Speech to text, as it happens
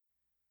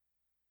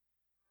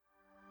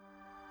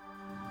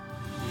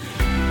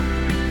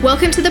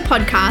Welcome to the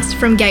podcast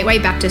from Gateway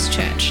Baptist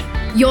Church.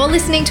 You're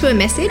listening to a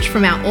message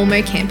from our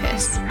Ormeau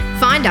campus.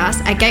 Find us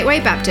at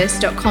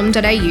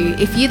gatewaybaptist.com.au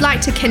if you'd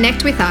like to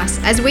connect with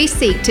us as we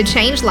seek to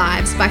change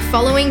lives by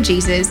following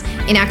Jesus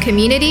in our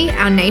community,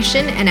 our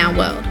nation, and our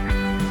world.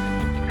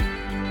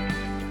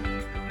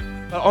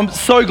 I'm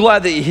so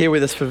glad that you're here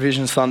with us for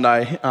Vision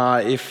Sunday.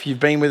 If you've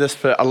been with us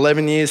for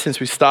 11 years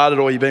since we started,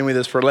 or you've been with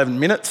us for 11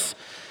 minutes,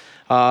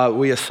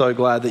 we are so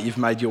glad that you've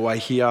made your way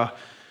here.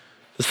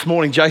 This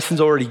morning, Jason's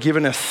already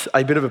given us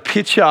a bit of a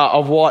picture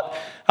of what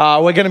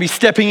we're going to be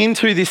stepping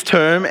into this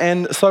term.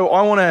 And so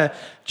I want to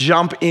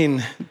jump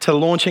in to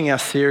launching our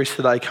series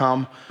today,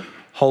 Come,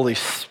 Holy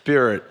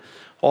Spirit.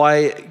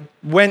 I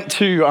went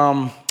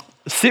to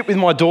sit with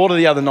my daughter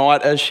the other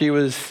night as she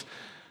was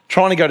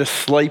trying to go to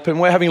sleep,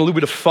 and we're having a little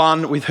bit of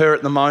fun with her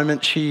at the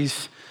moment.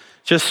 She's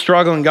just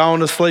struggling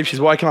going to sleep.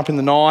 She's waking up in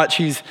the night.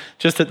 She's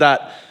just at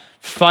that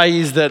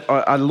phase that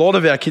a lot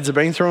of our kids have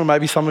been through, and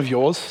maybe some of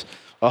yours.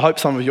 I hope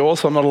some of yours,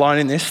 so I'm not alone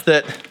in this,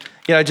 that,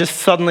 you know, just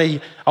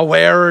suddenly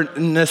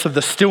awareness of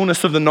the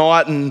stillness of the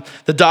night and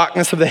the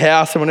darkness of the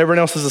house, and when everyone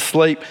else is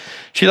asleep,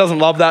 she doesn't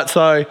love that.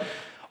 So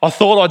I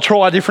thought I'd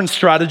try a different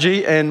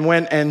strategy and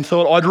went and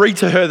thought I'd read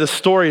to her the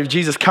story of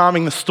Jesus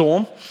calming the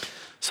storm.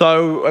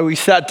 So we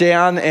sat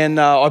down and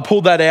I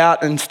pulled that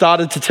out and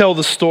started to tell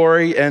the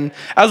story. And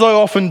as I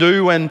often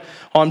do when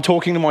I'm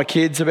talking to my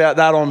kids about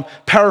that, I'm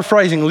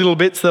paraphrasing little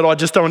bits that I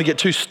just don't want to get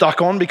too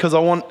stuck on, because I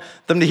want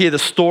them to hear the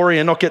story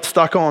and not get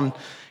stuck on,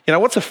 you know,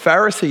 what's a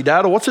Pharisee,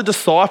 Dad? Or what's a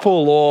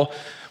disciple? Or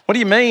what do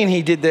you mean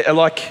he did that?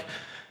 Like,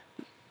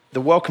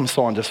 the welcome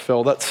sign just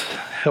fell. That's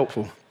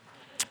helpful.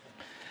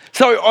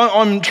 So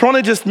I'm trying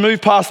to just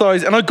move past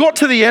those. And I got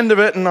to the end of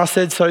it and I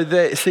said, so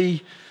there,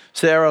 see,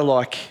 Sarah,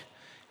 like,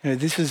 you know,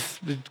 this is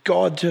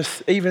God,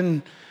 just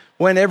even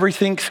when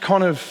everything's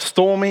kind of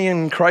stormy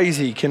and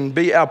crazy, can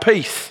be our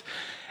peace.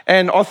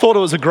 And I thought it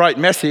was a great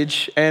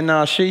message.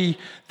 And she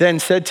then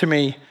said to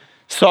me,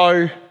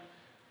 so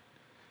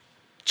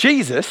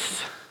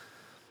Jesus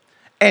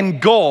and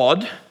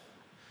God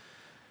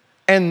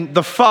and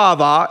the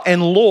Father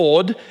and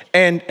Lord,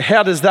 and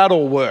how does that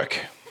all work?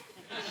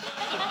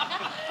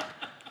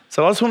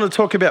 So I just want to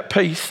talk about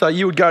peace so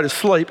you would go to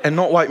sleep and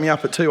not wake me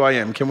up at 2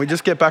 a.m. Can we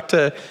just get back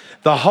to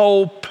the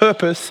whole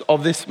purpose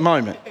of this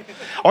moment?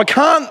 I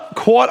can't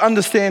quite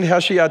understand how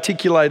she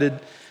articulated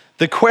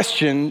the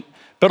question,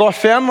 but I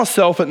found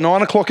myself at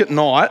 9 o'clock at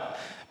night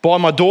by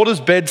my daughter's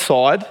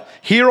bedside.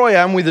 Here I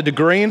am with a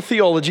degree in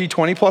theology,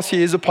 20 plus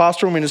years of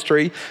pastoral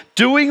ministry,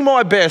 doing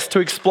my best to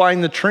explain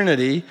the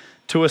Trinity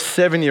to a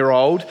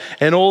 7-year-old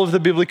and all of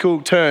the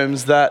biblical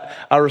terms that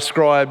are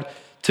ascribed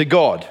to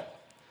God.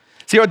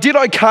 See, I did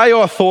okay,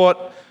 I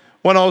thought,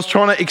 when I was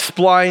trying to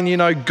explain, you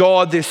know,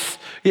 God, this,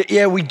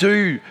 yeah, we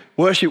do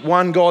worship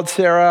one God,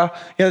 Sarah.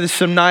 You know, there's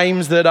some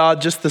names that are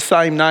just the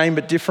same name,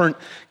 but different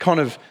kind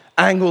of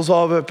angles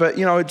of it. But,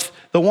 you know, it's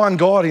the one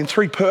God in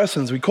 3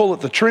 persons. We call it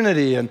the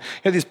Trinity. And,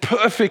 you know, this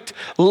perfect,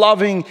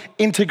 loving,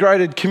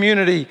 integrated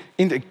community.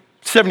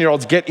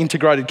 7-year-olds get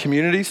integrated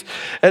communities.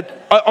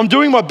 I'm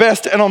doing my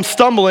best and I'm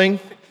stumbling.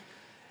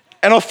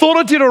 And I thought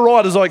I did all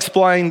right as I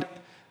explained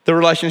the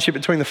relationship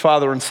between the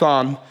Father and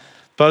Son.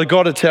 But I've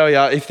got to tell you,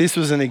 if this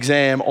was an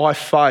exam, I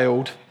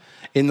failed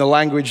in the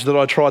language that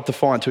I tried to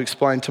find to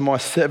explain to my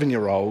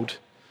 7-year-old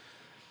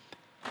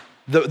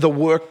the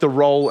work, the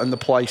role, and the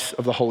place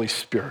of the Holy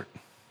Spirit.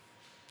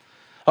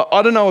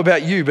 I don't know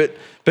about you,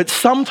 but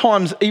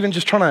sometimes even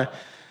just trying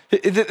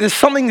to, there's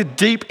something that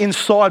deep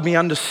inside me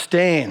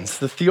understands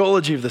the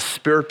theology of the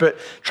Spirit, but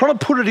trying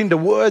to put it into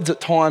words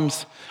at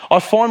times, I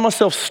find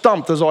myself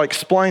stumped as I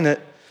explain it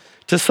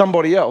to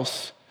somebody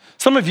else.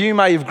 Some of you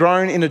may have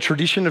grown in a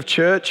tradition of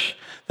church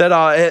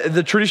that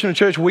the tradition of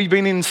church we've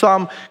been in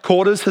some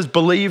quarters has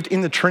believed in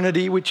the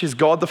Trinity, which is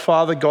God the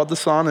Father, God the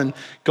Son, and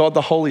God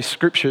the Holy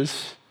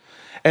Scriptures.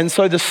 And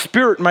so the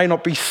Spirit may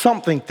not be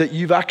something that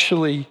you've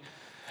actually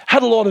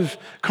had a lot of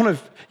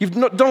you've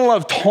not done a lot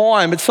of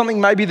time. It's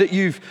something maybe that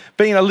you've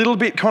been a little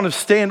bit kind of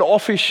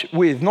standoffish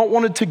with, not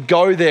wanted to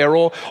go there,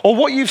 or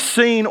what you've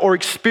seen or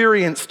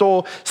experienced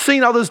or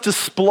seen others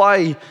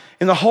display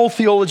in the whole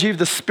theology of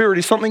the Spirit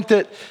is something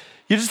that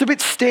you're just a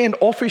bit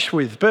standoffish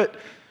with. But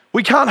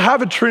we can't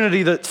have a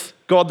Trinity that's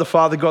God the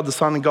Father, God the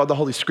Son, and God the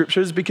Holy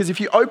Scriptures, because if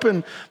you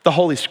open the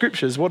Holy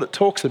Scriptures, what it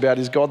talks about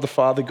is God the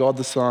Father, God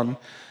the Son,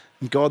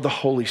 and God the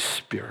Holy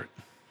Spirit.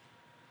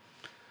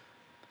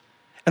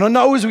 And I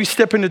know as we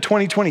step into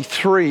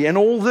 2023 and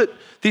all that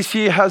this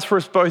year has for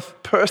us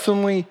both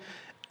personally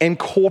and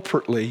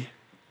corporately,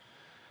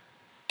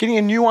 getting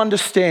a new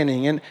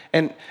understanding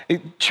and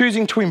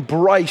choosing to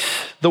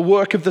embrace the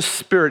work of the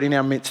Spirit in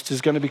our midst is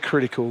going to be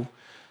critical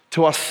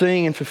to us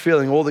seeing and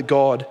fulfilling all that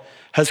God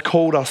has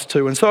called us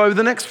to. And so over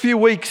the next few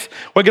weeks,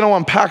 we're going to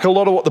unpack a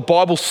lot of what the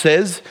Bible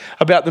says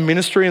about the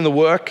ministry and the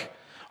work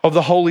of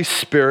the Holy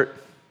Spirit.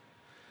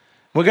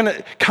 We're going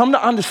to come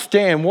to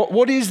understand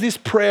what is this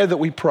prayer that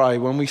we pray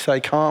when we say,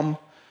 "Come,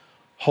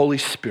 Holy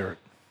Spirit."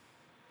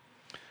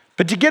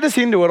 But to get us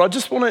into it, I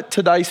just want to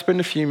today spend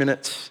a few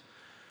minutes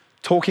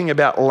talking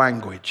about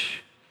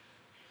language.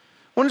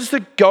 I want us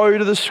to go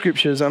to the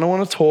scriptures and I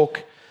want to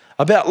talk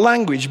about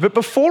language. But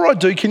before I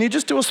do, can you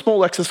just do a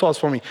small exercise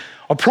for me?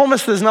 I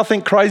promise there's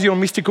nothing crazy or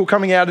mystical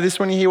coming out of this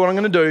when you hear what I'm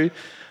going to do.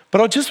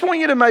 But I just want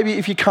you to maybe,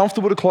 if you're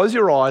comfortable, to close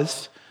your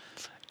eyes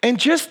and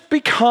just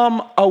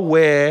become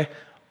aware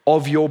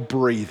of your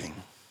breathing.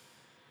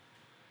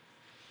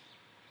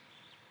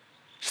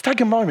 Just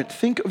take a moment,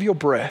 think of your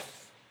breath.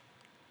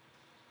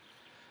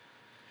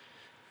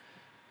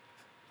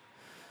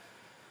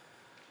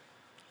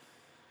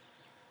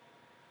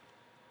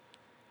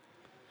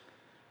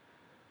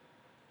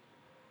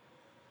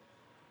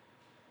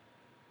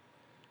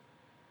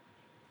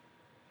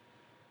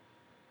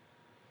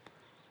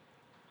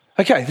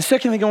 Okay, the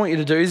second thing I want you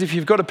to do is if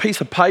you've got a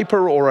piece of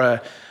paper or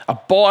a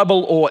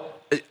Bible or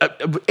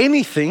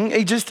anything,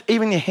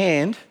 even your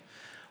hand,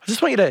 I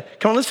just want you to,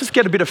 come on, let's just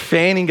get a bit of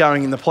fanning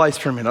going in the place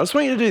for a minute. I just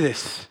want you to do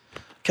this.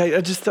 Okay,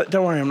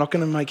 don't worry, I'm not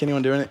going to make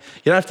anyone do anything.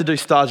 You don't have to do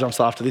star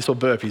jumps after this or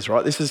burpees,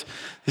 right? This is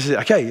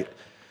okay.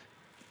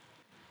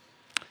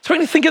 So we're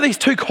going to think of these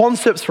two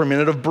concepts for a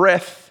minute of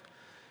breath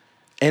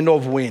and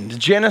of wind.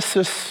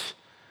 Genesis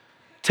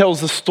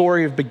tells the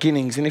story of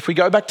beginnings. And if we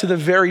go back to the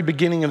very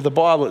beginning of the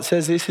Bible, it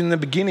says this: in the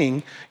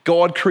beginning,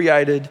 God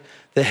created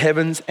the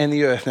heavens and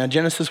the earth. Now,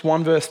 Genesis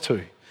 1 verse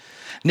 2.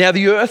 Now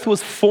the earth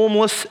was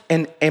formless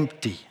and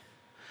empty.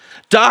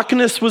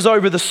 Darkness was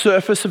over the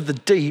surface of the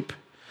deep,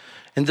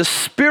 and the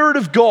Spirit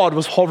of God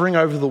was hovering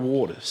over the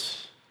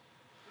waters.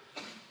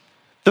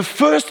 The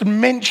first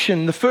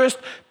mention, the first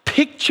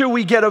picture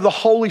we get of the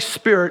Holy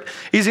Spirit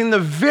is in the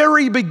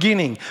very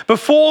beginning.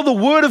 Before the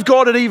Word of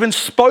God had even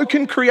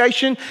spoken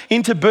creation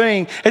into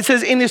being, it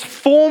says in this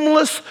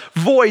formless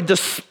void, the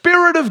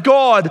Spirit of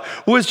God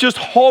was just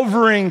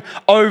hovering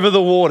over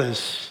the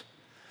waters.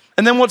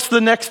 And then what's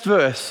the next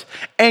verse?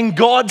 And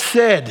God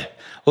said,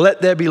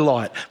 let there be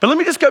light. But let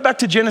me just go back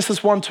to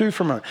Genesis 1:2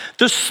 for a moment.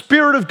 The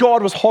Spirit of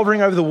God was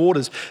hovering over the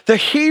waters. The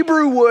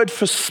Hebrew word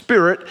for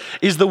spirit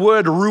is the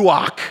word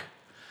ruach.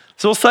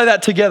 So we'll say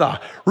that together.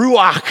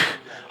 Ruach.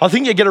 I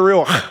think you get a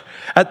ruach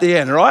at the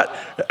end, right?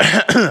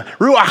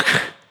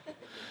 Ruach.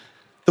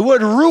 The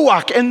word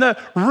ruach, and the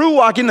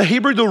ruach in the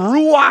Hebrew, the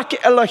ruach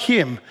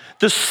Elohim,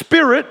 the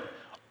Spirit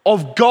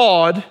of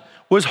God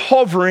was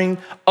hovering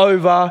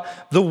over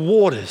the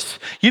waters.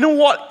 You know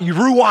what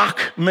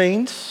ruach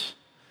means?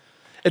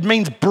 It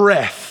means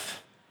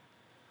breath.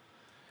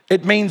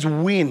 It means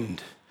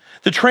wind.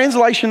 The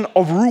translation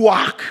of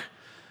ruach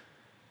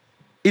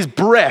is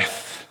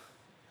breath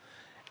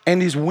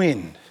and is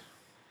wind.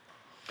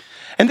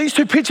 And these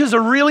two pictures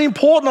are really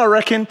important, I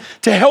reckon,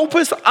 to help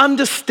us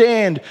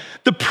understand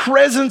the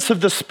presence of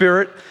the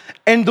Spirit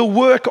and the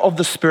work of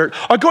the Spirit.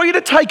 I got you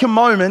to take a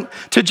moment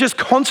to just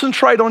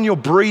concentrate on your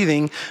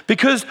breathing,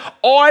 because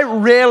I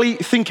rarely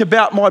think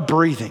about my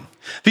breathing.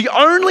 The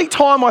only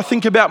time I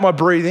think about my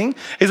breathing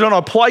is when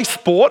I play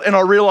sport and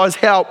I realize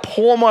how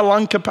poor my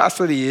lung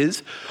capacity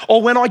is,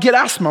 or when I get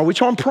asthma,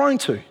 which I'm prone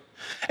to.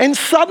 And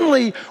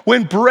suddenly,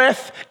 when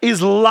breath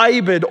is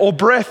labored or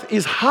breath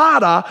is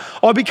harder,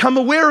 I become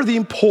aware of the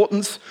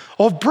importance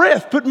of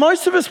breath. But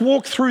most of us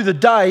walk through the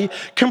day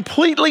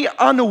completely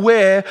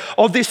unaware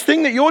of this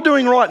thing that you're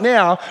doing right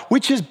now,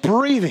 which is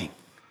breathing.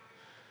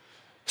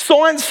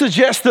 Science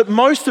suggests that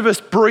most of us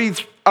breathe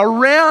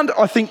around,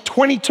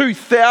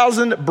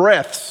 22,000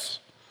 breaths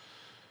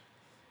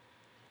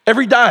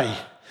every day.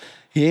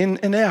 In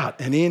and out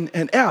and in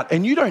and out.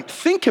 And you don't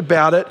think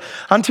about it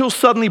until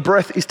suddenly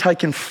breath is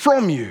taken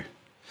from you.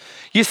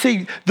 You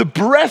see, the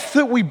breath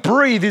that we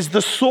breathe is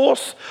the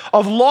source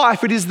of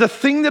life. It is the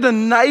thing that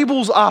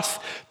enables us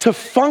to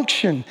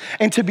function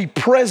and to be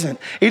present.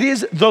 It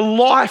is the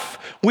life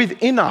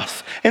within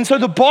us. And so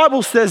the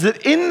Bible says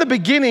that in the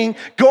beginning,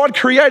 God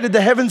created the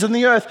heavens and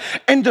the earth,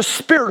 and the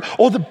Spirit,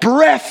 or the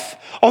breath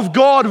of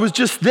God, was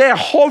just there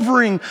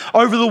hovering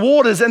over the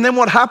waters. And then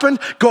what happened?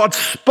 God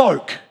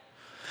spoke.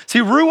 See,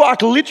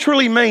 ruach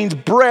literally means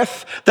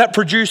breath that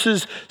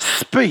produces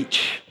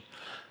speech.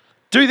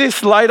 Do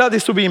this later.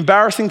 This will be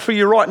embarrassing for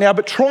you right now,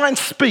 but try and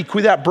speak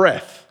without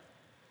breath.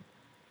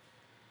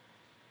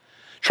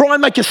 Try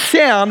and make a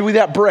sound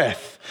without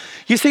breath.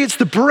 You see, it's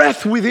the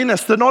breath within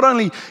us that not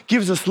only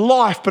gives us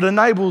life, but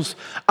enables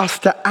us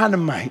to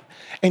animate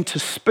and to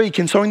speak.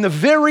 And so in the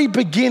very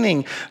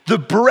beginning, the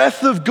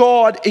breath of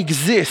God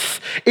exists.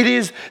 It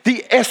is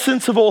the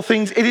essence of all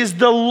things. It is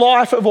the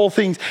life of all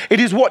things. It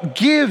is what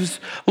gives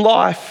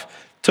life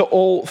to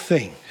all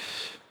things.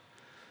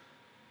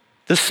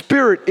 The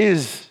Spirit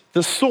is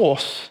the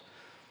source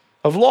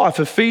of life.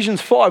 Ephesians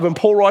 5, when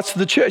Paul writes to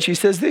the church, he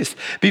says this: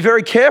 be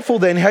very careful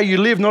then how you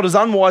live, not as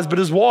unwise, but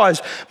as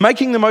wise,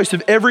 making the most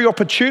of every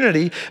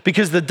opportunity,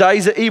 because the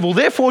days are evil.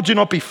 Therefore, do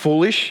not be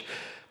foolish,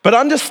 but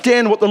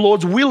understand what the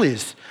Lord's will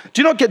is.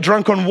 Do not get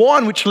drunk on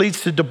wine, which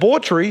leads to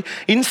debauchery.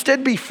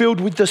 Instead, be filled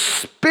with the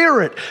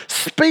Spirit,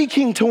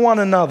 speaking to one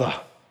another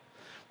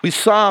with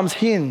psalms,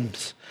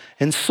 hymns,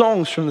 and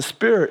songs from the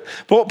Spirit.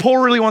 But what Paul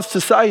really wants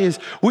to say is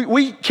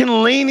we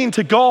can lean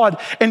into God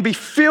and be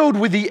filled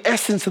with the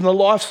essence and the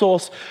life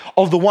source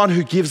of the one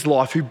who gives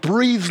life, who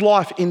breathes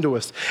life into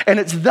us. And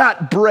it's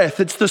that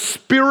breath, it's the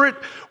Spirit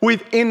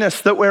within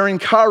us that we're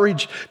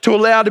encouraged to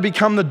allow to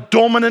become the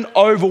dominant,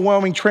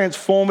 overwhelming,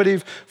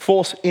 transformative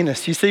force in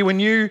us. You see,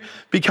 when you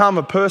become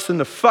a person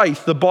of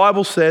faith, the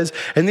Bible says,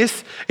 and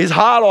this is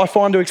hard, I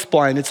find, to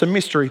explain, it's a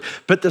mystery,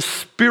 but the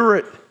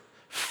Spirit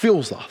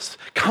fills us,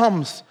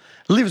 comes,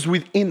 lives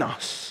within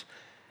us,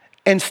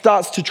 and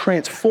starts to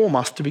transform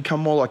us to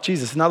become more like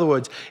Jesus. In other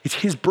words, it's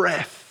his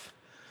breath.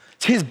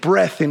 It's his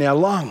breath in our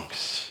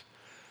lungs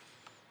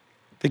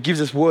that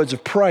gives us words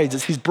of praise.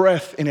 It's his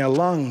breath in our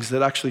lungs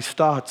that actually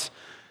starts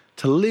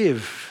to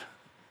live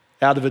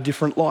out of a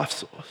different life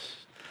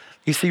source.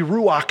 You see,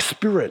 Ruach,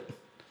 Spirit,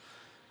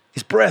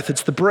 is breath.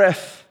 It's the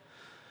breath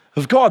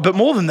of God. But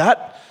more than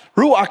that,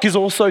 Ruach is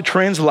also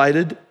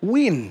translated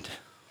wind.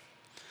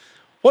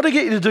 Why do I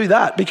get you to do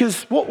that?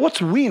 Because what's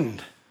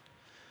wind?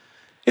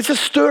 It's a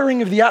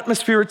stirring of the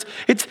atmosphere.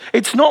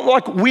 It's not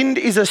like wind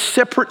is a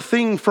separate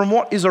thing from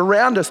what is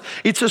around us.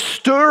 It's a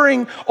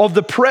stirring of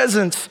the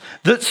presence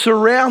that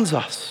surrounds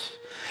us.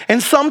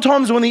 And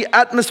sometimes when the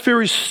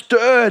atmosphere is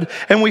stirred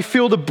and we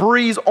feel the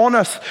breeze on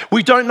us,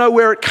 we don't know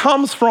where it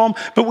comes from,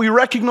 but we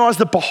recognize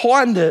that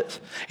behind it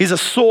is a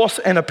source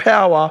and a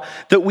power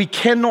that we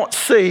cannot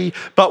see,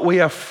 but we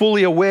are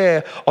fully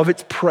aware of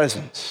its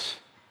presence.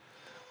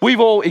 We've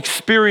all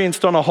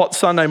experienced on a hot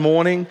Sunday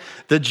morning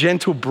the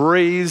gentle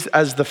breeze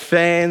as the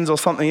fans or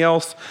something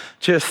else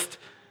just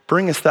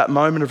bring us that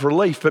moment of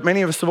relief. But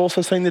many of us have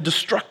also seen the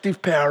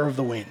destructive power of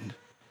the wind.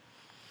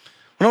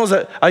 When I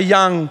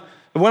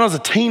was a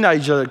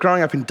teenager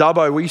growing up in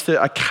Dubbo, we used to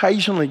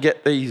occasionally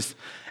get these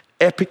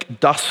epic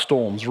dust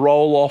storms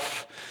roll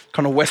off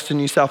kind of Western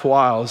New South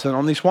Wales. And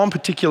on this one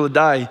particular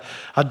day,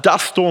 a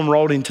dust storm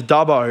rolled into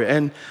Dubbo.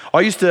 And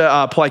I used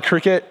to play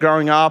cricket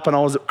growing up, and I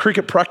was at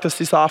cricket practice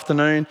this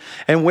afternoon,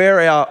 and where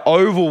our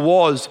oval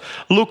was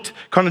looked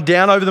kind of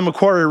down over the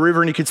Macquarie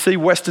River, and you could see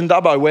Western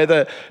Dubbo where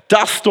the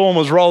dust storm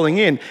was rolling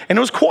in. And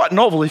it was quite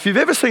novel. If you've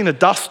ever seen a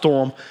dust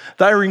storm,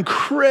 they are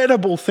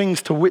incredible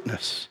things to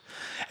witness.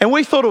 And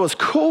we thought it was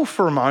cool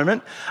for a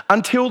moment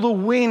until the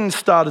wind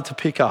started to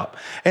pick up.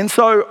 And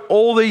so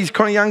all these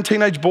kind of young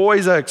teenage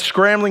boys are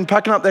scrambling,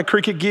 packing up their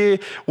cricket gear.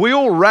 We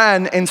all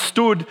ran and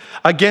stood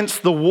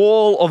against the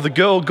wall of the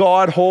Girl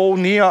Guide Hall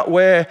near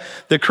where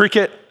the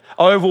cricket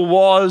oval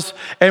was,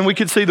 and we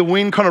could see the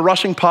wind kind of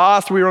rushing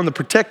past. We were on the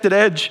protected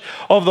edge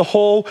of the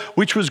hall,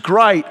 which was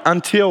great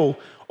until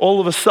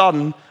all of a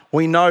sudden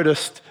we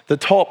noticed the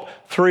top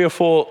 3 or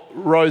 4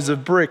 rows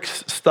of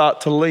bricks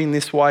start to lean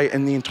this way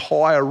and the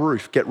entire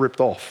roof get ripped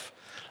off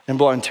and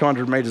blown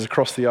 200 metres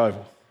across the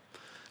oval.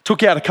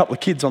 Took out a couple of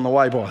kids on the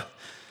way by.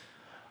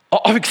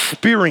 I've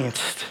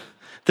experienced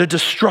the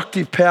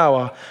destructive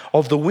power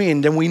of the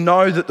wind, and we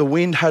know that the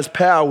wind has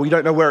power. We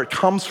don't know where it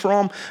comes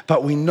from,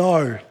 but we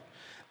know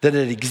that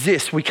it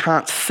exists. We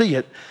can't see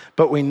it,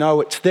 but we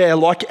know it's there,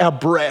 like our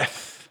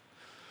breath.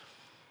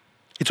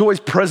 It's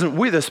always present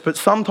with us, but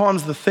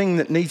sometimes the thing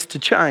that needs to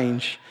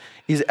change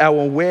is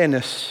our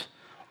awareness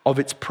of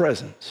its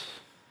presence.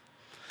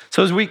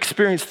 So as we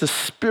experience the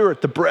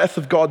Spirit, the breath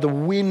of God, the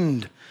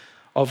wind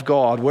of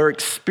God, we're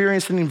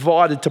experienced and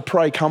invited to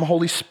pray, come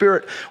Holy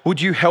Spirit, would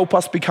you help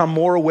us become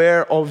more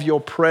aware of your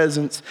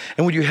presence,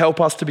 and would you help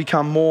us to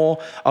become more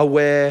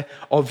aware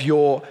of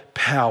your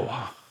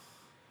power?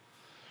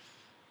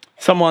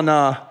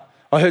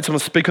 I heard someone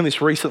speak on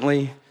this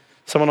recently,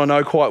 someone I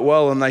know quite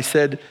well, and they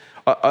said,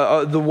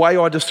 the way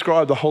I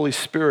describe the Holy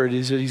Spirit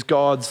is that he's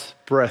God's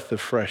breath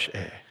of fresh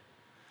air.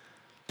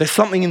 There's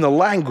something in the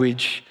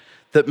language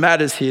that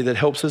matters here that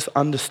helps us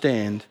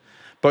understand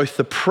both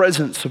the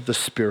presence of the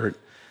Spirit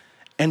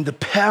and the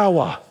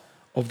power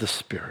of the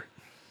Spirit.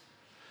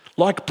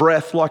 Like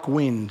breath, like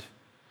wind,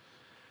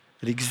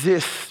 it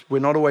exists. We're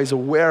not always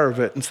aware of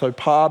it. And so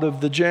part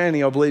of the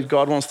journey I believe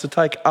God wants to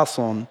take us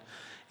on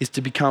is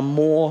to become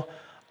more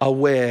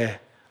aware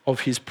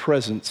of his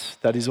presence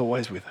that is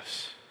always with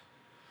us.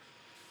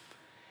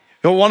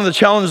 You know, one of the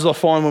challenges I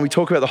find when we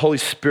talk about the Holy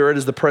Spirit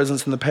as the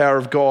presence and the power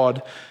of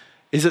God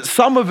is that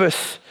some of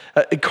us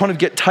kind of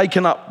get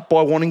taken up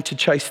by wanting to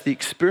chase the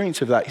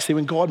experience of that. You see,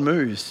 when God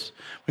moves,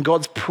 when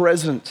God's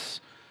presence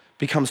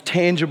becomes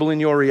tangible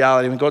in your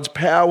reality, when God's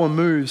power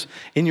moves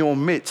in your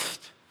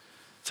midst,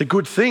 it's a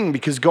good thing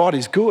because God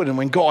is good. And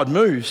when God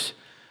moves,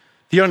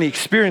 the only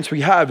experience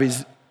we have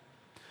is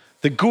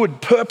the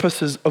good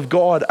purposes of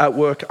God at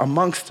work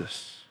amongst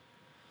us.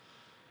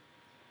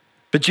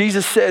 But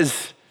Jesus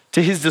says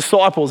to his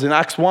disciples in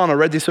Acts 1, I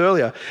read this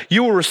earlier,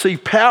 you will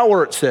receive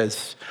power, it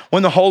says,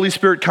 when the Holy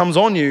Spirit comes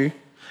on you,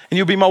 and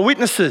you'll be my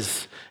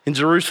witnesses in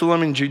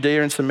Jerusalem, in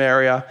Judea and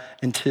Samaria,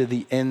 and to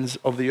the ends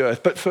of the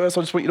earth. But first,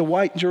 I just want you to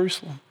wait in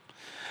Jerusalem.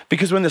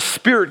 Because when the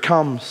Spirit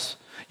comes,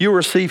 you'll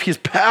receive his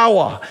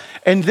power.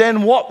 And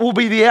then what will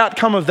be the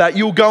outcome of that?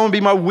 You'll go and be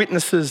my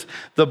witnesses,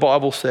 the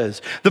Bible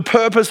says. The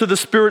purpose of the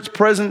Spirit's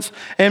presence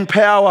and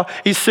power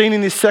is seen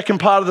in this second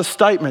part of the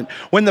statement.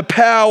 When the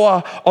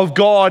power of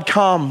God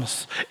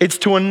comes, it's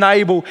to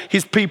enable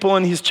his people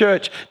and his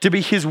church to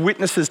be his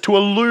witnesses, to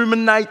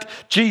illuminate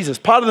Jesus.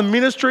 Part of the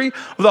ministry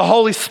of the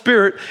Holy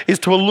Spirit is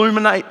to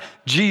illuminate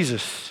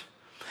Jesus.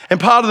 And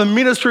part of the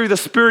ministry of the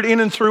Spirit in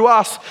and through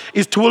us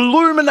is to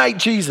illuminate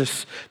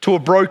Jesus to a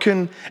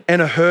broken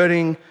and a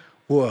hurting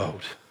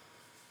world.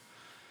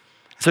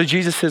 So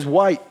Jesus says,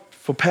 wait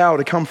for power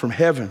to come from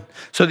heaven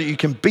so that you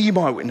can be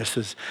my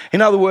witnesses.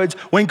 In other words,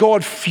 when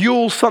God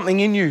fuels something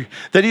in you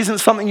that isn't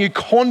something you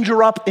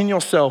conjure up in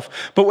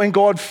yourself, but when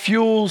God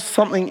fuels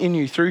something in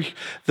you through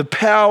the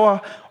power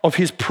of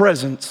his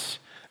presence,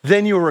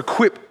 then you are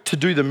equipped to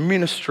do the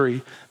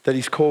ministry that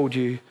he's called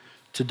you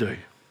to do.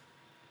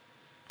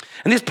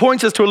 And this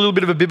points us to a little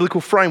bit of a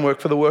biblical framework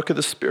for the work of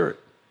the Spirit.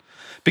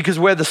 Because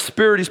where the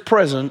Spirit is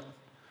present,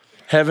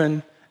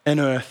 heaven and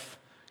earth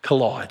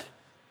collide.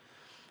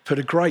 I've heard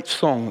a great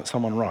song that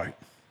someone wrote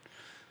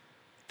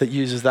that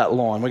uses that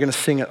line. We're going to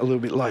sing it a little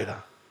bit later.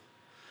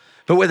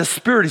 But where the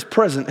Spirit is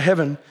present,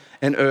 heaven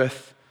and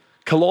earth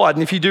collide.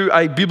 And if you do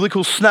a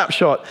biblical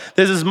snapshot,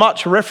 there's as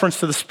much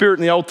reference to the Spirit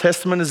in the Old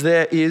Testament as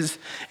there is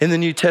in the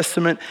New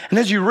Testament. And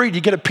as you read,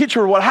 you get a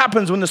picture of what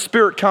happens when the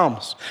Spirit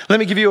comes. Let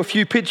me give you a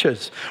few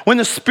pictures. When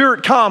the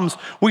Spirit comes,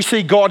 we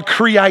see God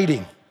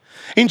creating.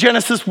 In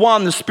Genesis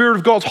 1, the Spirit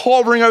of God's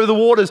hovering over the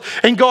waters,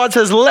 and God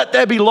says, let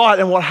there be light.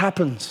 And what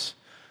happens?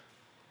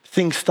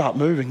 Things start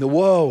moving. The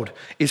world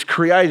is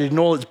created in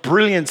all its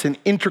brilliance and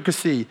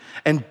intricacy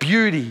and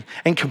beauty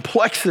and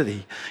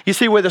complexity. You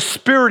see, where the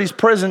Spirit is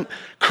present,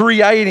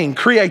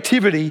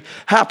 creativity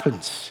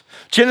happens.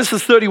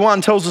 Genesis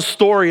 31 tells a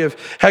story of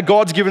how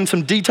God's given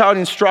some detailed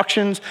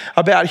instructions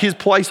about his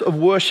place of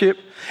worship.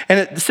 And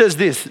it says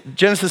this,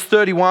 Genesis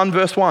 31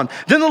 verse 1.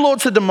 Then the Lord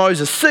said to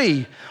Moses,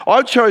 see,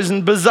 I've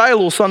chosen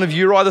Bezalel, son of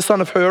Uri, the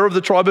son of Hur, of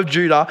the tribe of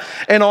Judah,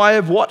 and I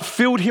have what?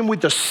 Filled him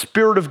with the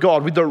Spirit of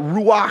God, with the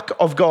Ruach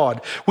of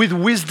God, with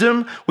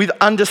wisdom, with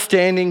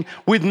understanding,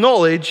 with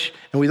knowledge,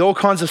 and with all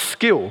kinds of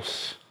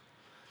skills.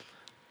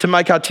 To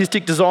make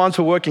artistic designs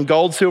for work in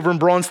gold, silver, and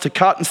bronze, to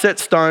cut and set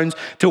stones,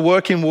 to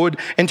work in wood,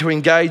 and to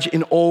engage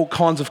in all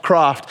kinds of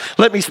craft.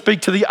 Let me speak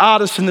to the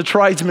artists and the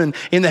tradesmen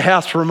in the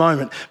house for a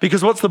moment,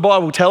 because what's the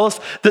Bible tell us?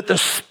 That the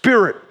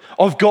Spirit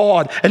of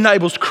God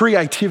enables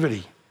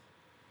creativity.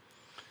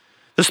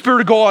 The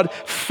Spirit of God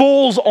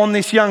falls on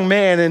this young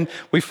man, and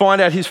we find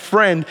out his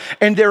friend,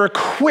 and they're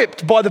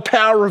equipped by the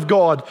power of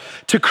God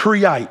to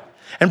create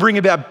and bring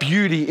about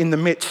beauty in the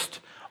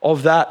midst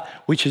of that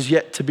which is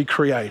yet to be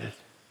created.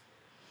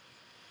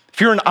 If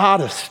you're an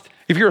artist,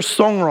 if you're a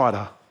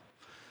songwriter,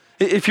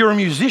 if you're a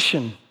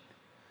musician,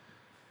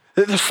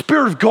 the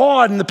Spirit of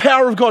God and the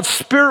power of God's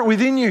Spirit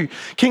within you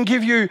can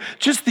give you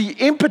just the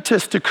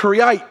impetus to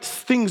create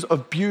things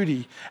of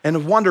beauty and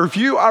of wonder. If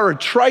you are a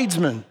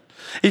tradesman,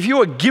 if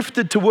you are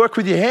gifted to work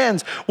with your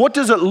hands, what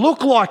does it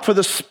look like for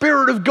the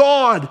Spirit of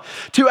God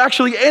to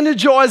actually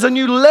energize a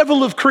new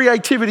level of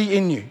creativity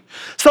in you?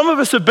 Some of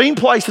us have been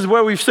places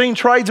where we've seen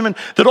tradesmen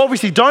that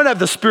obviously don't have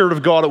the Spirit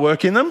of God at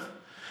work in them.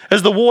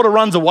 As the water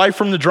runs away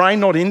from the drain,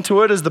 not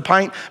into it, as the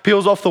paint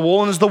peels off the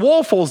wall, and as the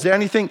wall falls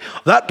down, you think,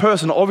 that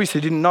person obviously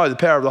didn't know the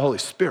power of the Holy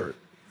Spirit.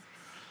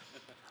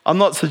 I'm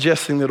not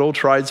suggesting that all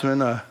tradesmen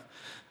are,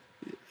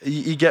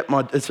 you get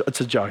my,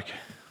 it's a joke.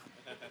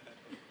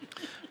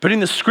 But in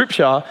the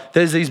scripture,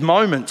 there's these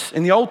moments.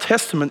 In the Old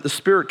Testament, the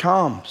Spirit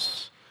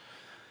comes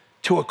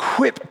to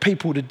equip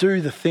people to do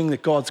the thing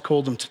that God's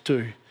called them to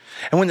do.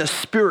 And when the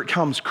Spirit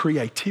comes,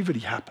 creativity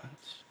happens.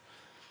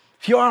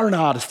 If you are an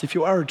artist, if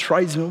you are a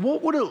tradesman,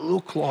 what would it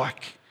look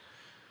like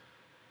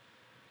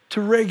to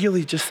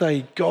regularly just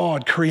say,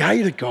 God,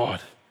 Creator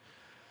God?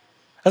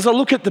 As I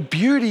look at the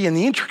beauty and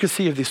the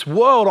intricacy of this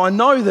world, I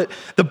know that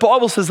the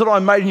Bible says that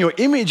I'm made in your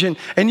image, and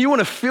you want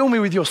to fill me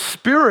with your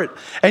Spirit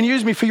and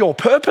use me for your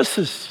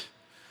purposes.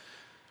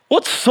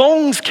 What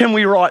songs can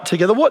we write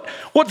together?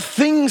 What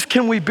things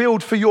can we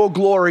build for your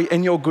glory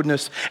and your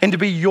goodness and to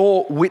be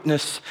your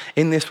witness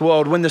in this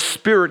world? When the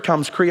Spirit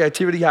comes,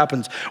 creativity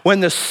happens. When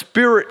the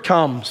Spirit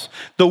comes,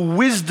 the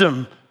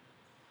wisdom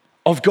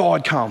of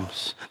God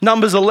comes.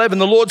 Numbers 11,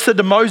 the Lord said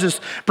to Moses,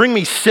 bring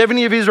me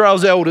 70 of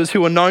Israel's elders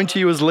who are known to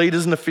you as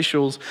leaders and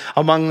officials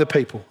among the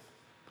people.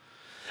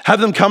 Have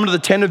them come to the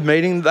tent of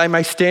meeting that they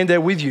may stand there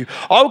with you.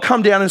 I will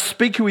come down and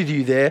speak with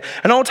you there,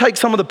 and I'll take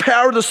some of the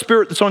power of the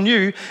Spirit that's on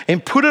you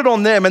and put it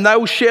on them, and they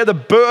will share the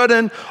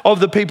burden of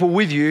the people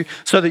with you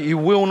so that you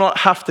will not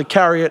have to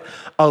carry it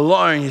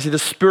alone. You see, the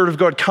Spirit of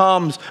God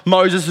comes.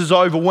 Moses is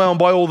overwhelmed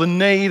by all the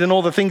need and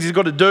all the things he's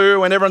got to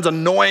do, and everyone's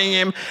annoying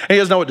him, and he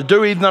doesn't know what to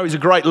do, even though he's a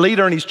great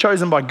leader and he's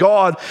chosen by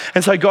God.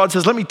 And so God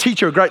says, let me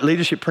teach you a great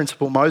leadership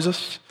principle,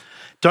 Moses.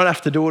 Don't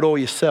have to do it all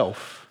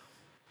yourself.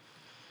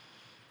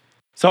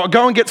 So I'll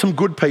go and get some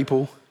good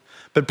people,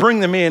 but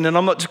bring them in, and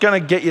I'm not just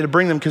going to get you to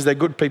bring them because they're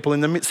good people.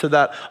 In the midst of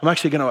that, I'm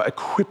actually going to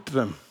equip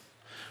them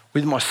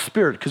with my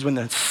Spirit, because when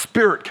the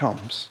Spirit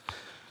comes,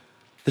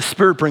 the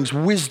Spirit brings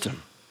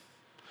wisdom.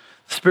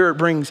 Spirit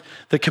brings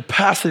the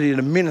capacity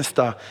to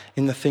minister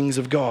in the things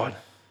of God.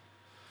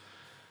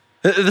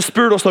 The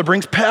Spirit also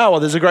brings power.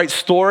 There's a great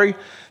story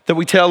that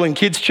we tell in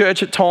kids'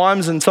 church at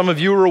times, and some of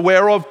you are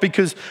aware of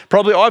because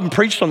probably I haven't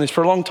preached on this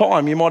for a long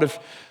time. You might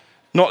have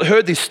not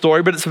heard this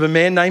story, but it's of a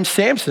man named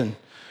Samson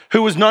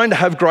who was known to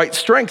have great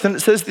strength. And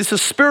it says this, the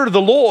Spirit of the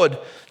Lord,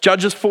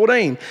 Judges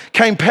 14,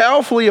 came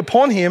powerfully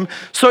upon him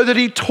so that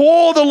he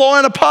tore the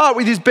lion apart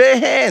with his bare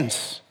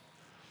hands.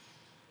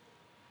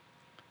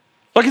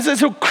 Like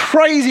it's a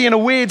crazy and a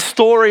weird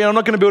story, and I'm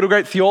not going to build a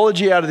great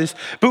theology out of this,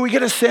 but we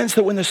get a sense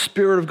that when the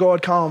Spirit of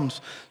God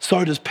comes,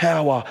 so does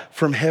power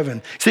from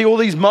heaven. See, all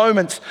these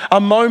moments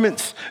are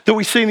moments that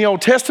we see in the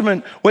Old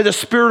Testament where the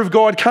Spirit of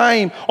God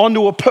came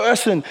onto a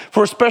person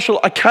for a special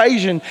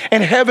occasion,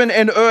 and heaven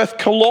and earth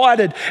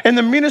collided, and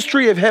the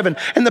ministry of heaven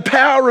and the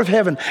power of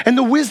heaven and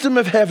the wisdom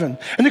of heaven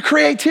and the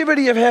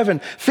creativity of heaven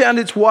found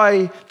its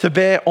way to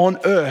bear on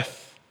earth.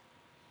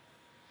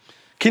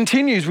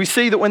 Continues, we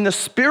see that when the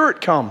Spirit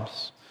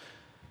comes,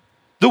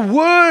 the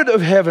word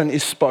of heaven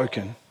is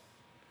spoken.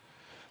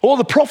 All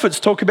the prophets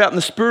talk about, and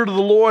the Spirit of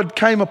the Lord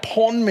came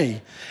upon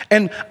me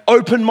and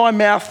opened my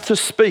mouth to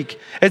speak.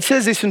 It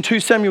says this in 2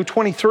 Samuel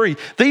 23.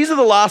 These are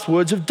the last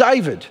words of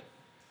David.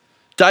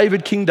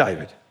 King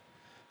David.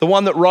 The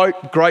one that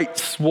wrote great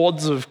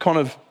swaths of kind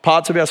of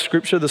parts of our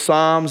scripture, the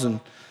Psalms and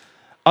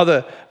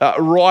other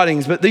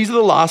writings, but these are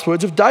the last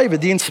words of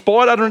David. The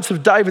inspired utterance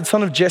of David,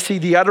 son of Jesse,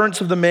 the utterance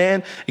of the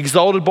man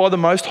exalted by the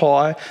Most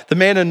High, the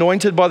man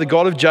anointed by the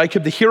God of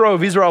Jacob, the hero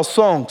of Israel's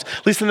songs.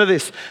 Listen to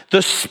this.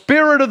 The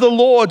Spirit of the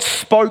Lord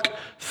spoke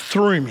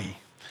through me.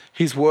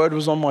 His word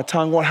was on my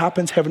tongue. What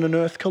happens? Heaven and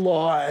earth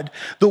collide.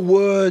 The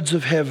words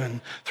of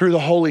heaven through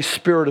the Holy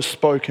Spirit are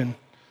spoken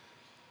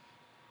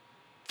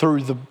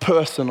through the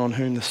person on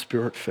whom the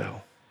Spirit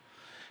fell.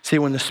 See,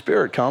 when the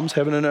Spirit comes,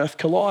 heaven and earth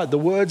collide. The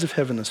words of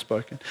heaven are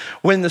spoken.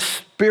 When the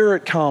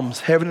Spirit comes,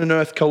 heaven and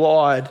earth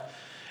collide,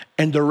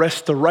 and the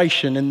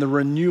restoration and the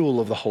renewal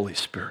of the Holy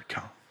Spirit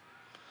come.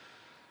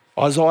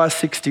 Isaiah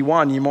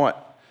 61, you might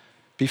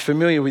be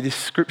familiar with this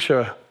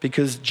scripture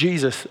because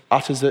Jesus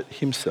utters it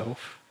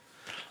himself.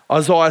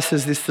 Isaiah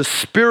says this, the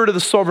Spirit of the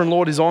Sovereign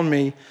Lord is on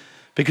me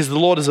because the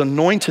Lord has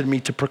anointed me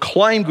to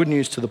proclaim good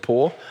news to the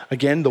poor.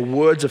 Again, the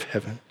words of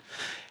heaven.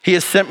 He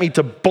has sent me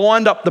to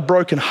bind up the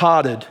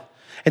brokenhearted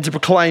and to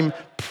proclaim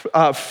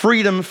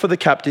freedom for the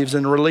captives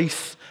and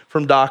release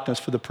from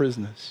darkness for the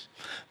prisoners.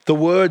 The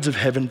words of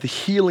heaven, the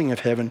healing of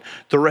heaven,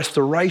 the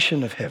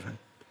restoration of heaven.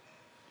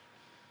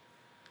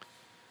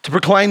 To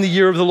proclaim the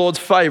year of the Lord's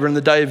favour and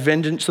the day of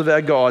vengeance of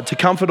our God, to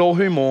comfort all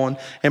who mourn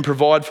and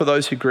provide for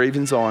those who grieve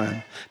in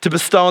Zion, to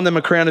bestow on them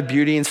a crown of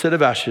beauty instead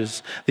of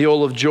ashes, the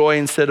oil of joy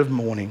instead of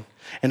mourning,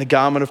 and a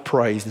garment of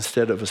praise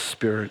instead of a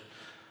spirit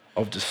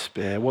of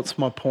despair. What's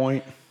my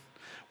point?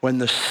 When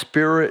the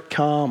Spirit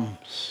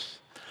comes,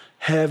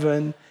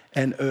 heaven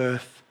and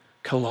earth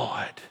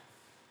collide.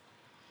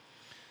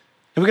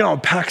 And we're going to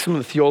unpack some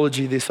of the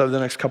theology of this over the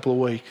next couple of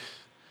weeks.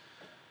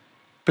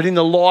 But in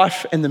the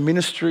life and the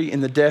ministry, in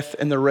the death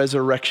and the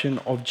resurrection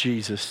of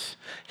Jesus,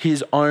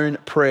 his own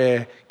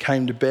prayer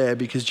came to bear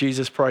because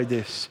Jesus prayed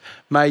this,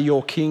 may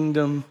your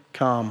kingdom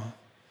come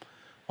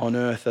on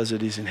earth as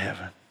it is in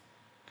heaven.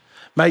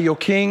 May your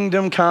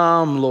kingdom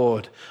come,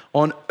 Lord,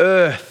 on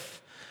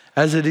earth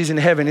as it is in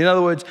heaven. In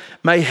other words,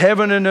 may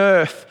heaven and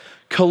earth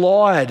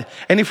collide.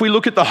 And if we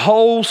look at the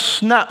whole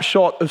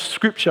snapshot of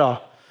Scripture,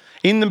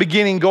 in the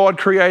beginning, God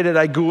created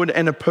a good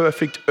and a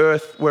perfect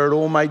earth where it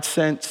all made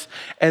sense,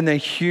 and then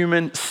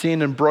human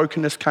sin and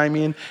brokenness came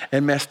in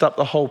and messed up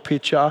the whole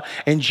picture,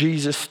 and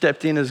Jesus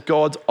stepped in as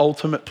God's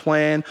ultimate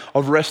plan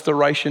of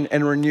restoration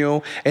and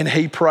renewal, and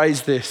he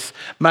prays this,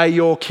 may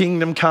your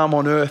kingdom come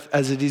on earth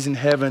as it is in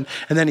heaven.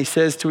 And then he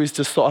says to his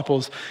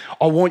disciples,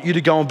 I want you to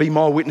go and be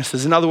my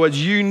witnesses. In other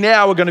words, you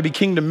now are going to be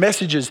kingdom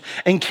messengers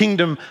and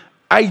kingdom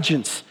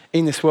agents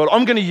in this world.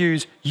 I'm going to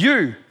use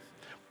you,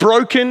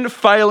 broken,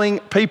 failing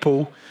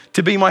people,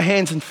 to be my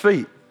hands and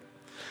feet,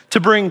 to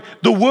bring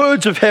the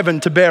words of heaven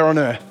to bear on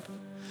earth,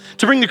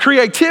 to bring the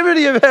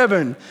creativity of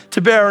heaven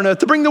to bear on earth,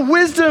 to bring the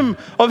wisdom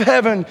of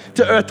heaven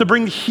to earth, to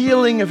bring the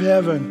healing of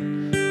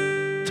heaven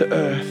to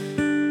earth,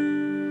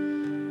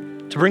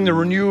 to bring the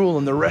renewal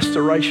and the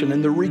restoration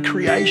and the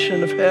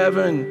recreation of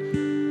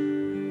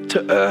heaven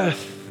to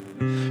earth.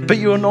 But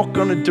you are not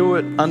going to do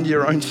it under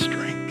your own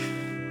strength.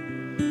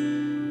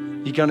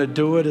 You're going to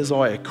do it as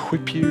I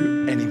equip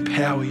you and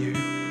empower you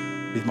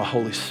with my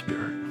Holy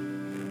Spirit.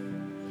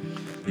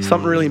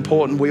 Something really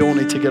important we all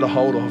need to get a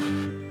hold of.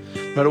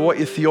 No matter what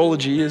your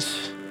theology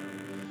is,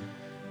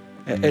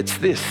 it's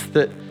this,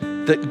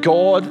 that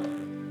God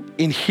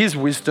in his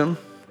wisdom,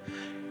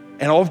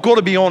 and I've got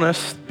to be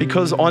honest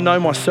because I know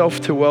myself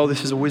too well,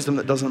 this is a wisdom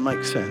that doesn't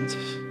make sense.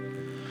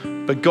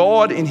 But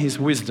God in his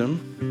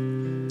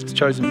wisdom has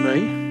chosen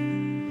me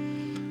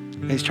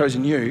and he's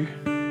chosen you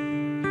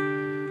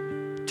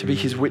to be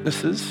his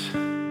witnesses,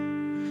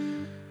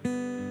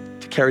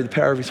 to carry the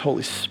power of his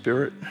Holy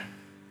Spirit,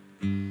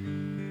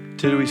 to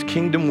do his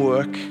kingdom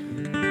work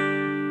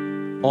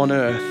on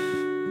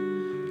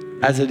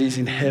earth as it is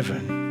in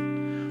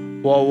heaven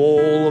while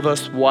all of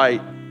us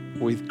wait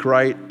with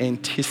great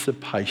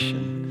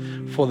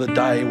anticipation for the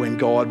day when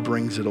God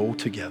brings it all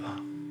together.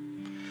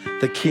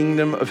 The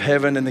kingdom of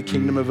heaven and the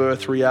kingdom of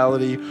earth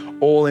reality,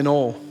 all in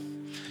all.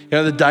 You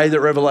know, the day that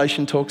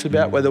Revelation talks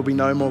about, where there'll be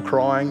no more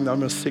crying, no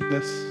more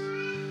sickness,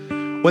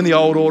 when the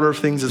old order of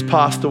things has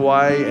passed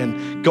away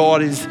and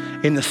God is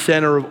in the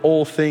center of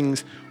all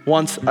things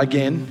once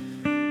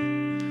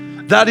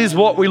again. That is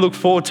what we look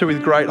forward to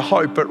with great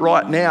hope. But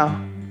right now,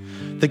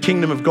 the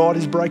kingdom of God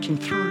is breaking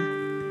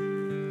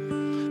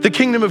through. The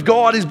kingdom of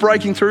God is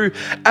breaking through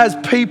as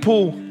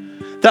people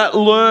that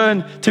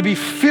learn to be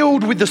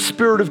filled with the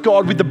Spirit of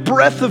God, with the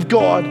breath of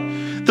God,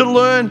 that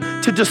learn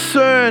to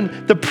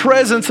discern the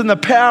presence and the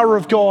power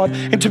of God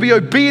and to be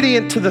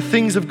obedient to the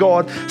things of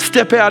God,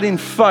 step out in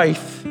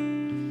faith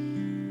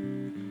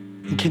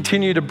and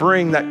continue to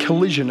bring that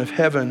collision of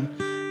heaven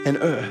and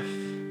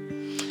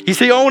earth. You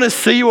see, I want to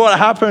see what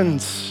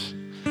happens.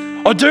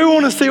 I do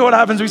want to see what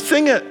happens. We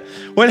sing it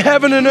when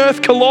heaven and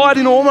earth collide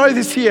in Ormo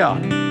this year.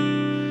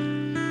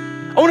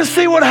 I want to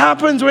see what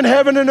happens when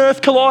heaven and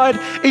earth collide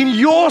in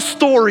your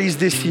stories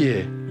this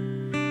year.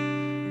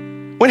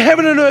 When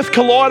heaven and earth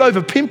collide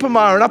over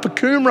Pimpama and Upper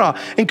Coomera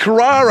and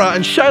Carrara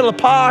and Shayla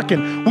Park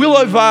and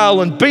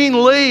Willowvale and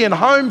Beenleigh and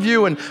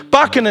Homeview and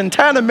Buchan and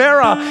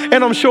Tanamera,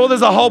 and I'm sure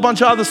there's a whole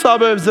bunch of other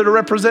suburbs that are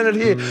represented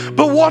here.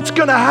 But what's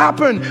going to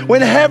happen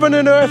when heaven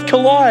and earth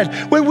collide?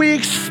 When we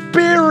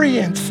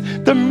experience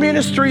the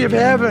ministry of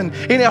heaven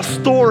in our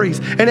stories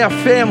and our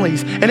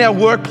families and our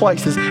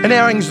workplaces and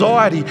our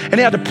anxiety and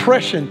our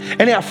depression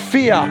and our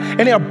fear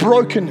and our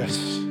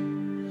brokenness.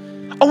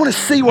 I want to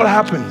see what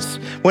happens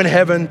when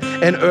heaven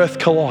and earth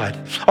collide.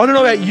 I don't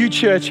know about you,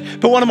 church,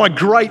 but one of my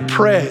great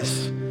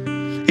prayers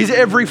is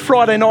every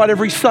Friday night,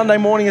 every Sunday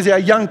morning as our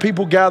young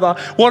people gather,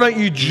 why don't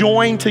you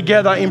join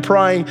together in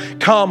praying,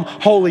 "Come,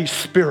 Holy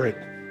Spirit."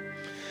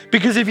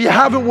 Because if you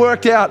haven't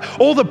worked out,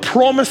 all the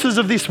promises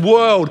of this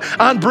world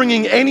aren't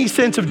bringing any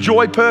sense of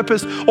joy,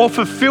 purpose, or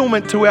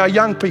fulfillment to our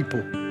young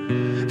people.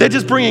 They're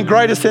just bringing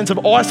greater sense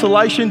of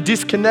isolation,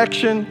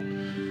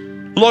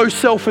 disconnection, low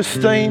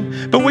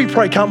self-esteem. But we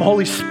pray, "Come,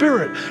 Holy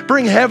Spirit,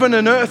 bring heaven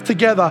and earth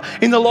together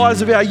in the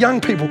lives of our young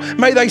people.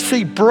 May they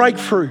see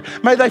breakthrough.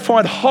 May they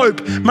find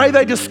hope. May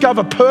they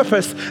discover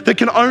purpose that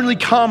can only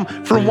come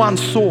from one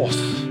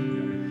source.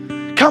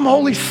 Come,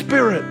 Holy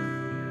Spirit."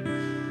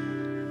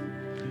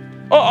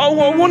 I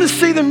want to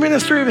see the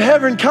ministry of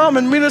heaven come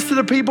and minister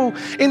to people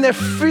in their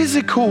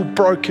physical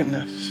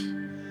brokenness.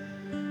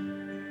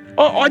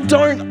 I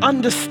don't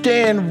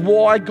understand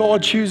why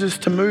God chooses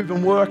to move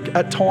and work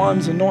at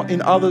times and not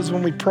in others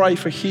when we pray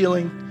for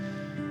healing.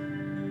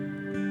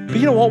 But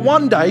you know what?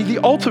 One day, the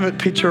ultimate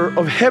picture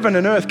of heaven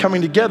and earth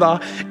coming together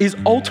is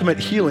ultimate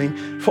healing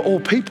for all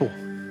people.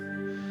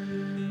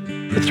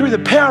 But through the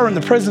power and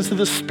the presence of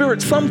the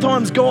Spirit,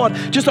 sometimes God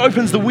just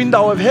opens the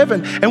window of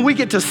heaven and we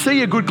get to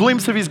see a good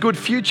glimpse of His good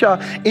future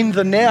in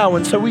the now.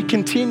 And so we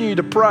continue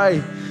to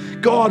pray,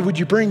 "God, would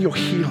you bring your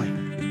healing?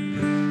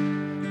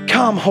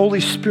 Come,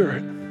 Holy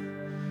Spirit."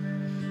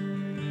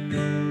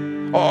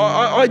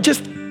 I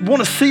just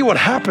want to see what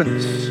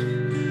happens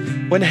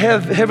when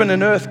heaven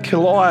and earth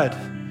collide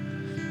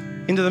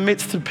into the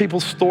midst of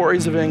people's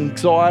stories of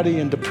anxiety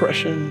and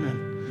depression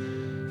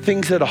and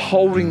things that are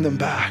holding them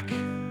back.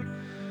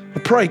 I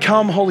pray,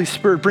 "Come, Holy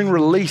Spirit, bring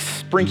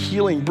release, bring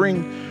healing,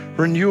 bring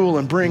renewal,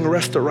 and bring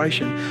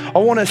restoration." I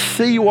want to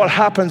see what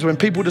happens when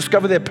people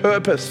discover their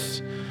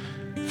purpose,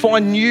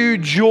 find new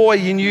joy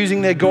in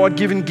using their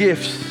God-given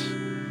gifts.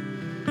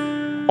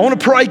 I want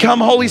to pray, "Come,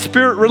 Holy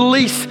Spirit,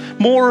 release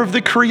more of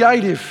the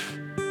creative,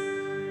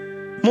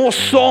 more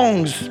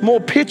songs, more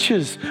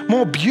pictures,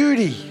 more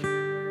beauty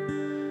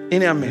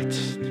in our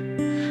midst.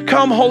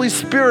 Come, Holy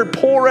Spirit,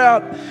 pour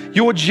out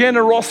your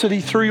generosity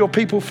through your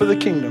people for the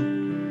kingdom."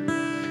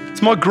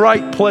 It's my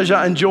great pleasure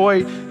and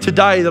joy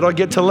today that I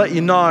get to let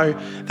you know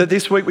that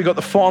this week we got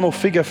the final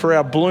figure for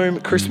our Bloom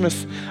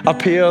Christmas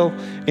appeal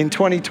in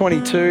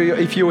 2022.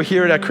 If you were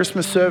here at our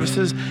Christmas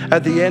services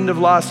at the end of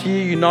last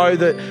year, you know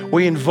that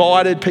we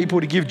invited people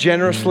to give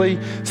generously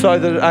so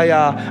that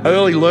a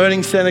early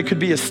learning centre could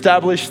be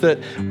established that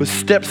was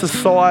steps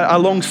aside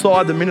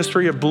alongside the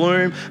ministry of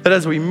Bloom, that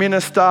as we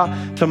minister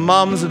to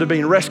mums that have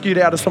been rescued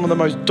out of some of the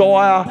most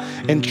dire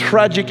and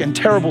tragic and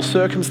terrible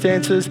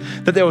circumstances,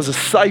 that there was a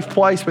safe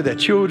place where their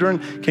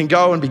children can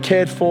go and be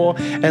cared for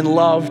and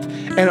loved.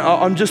 And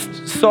I'm just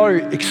so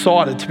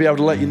excited to be able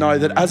to let you know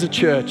that as a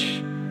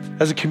church,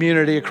 as a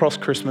community across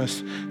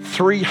Christmas,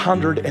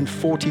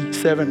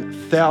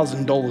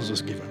 $347,000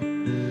 was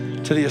given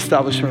to the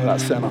establishment of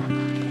that centre.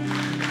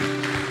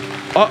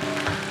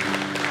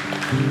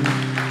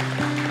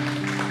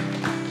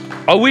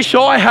 I wish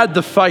I had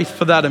the faith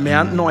for that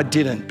amount, and I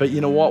didn't. But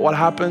you know what? What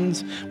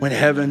happens when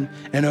heaven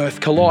and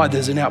earth collide?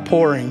 There's an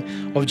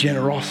outpouring of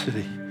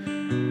generosity.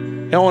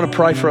 Now I want to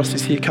pray for us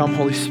this year. Come,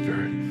 Holy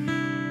Spirit.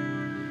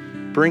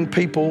 Bring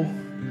people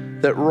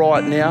that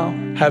right now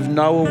have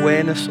no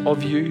awareness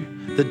of you,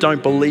 that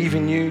don't believe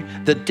in you,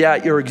 that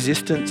doubt your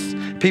existence,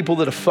 people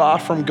that are far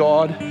from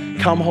God.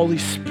 Come, Holy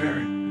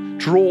Spirit.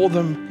 Draw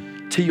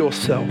them to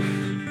yourself.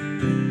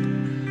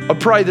 I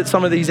pray that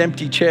some of these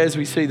empty chairs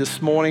we see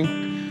this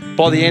morning,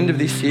 by the end of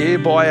this year,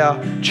 by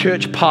our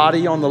church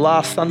party on the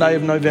last Sunday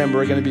of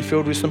November, are going to be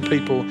filled with some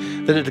people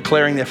that are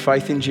declaring their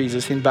faith in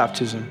Jesus in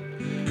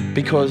baptism,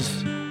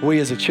 because we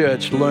as a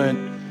church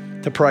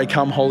learned to pray,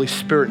 come Holy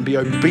Spirit, and be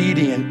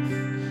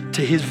obedient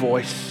to his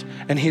voice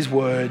and his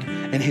word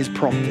and his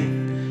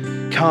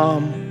prompting.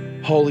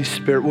 Come Holy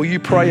Spirit. Will you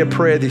pray a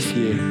prayer this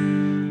year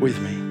with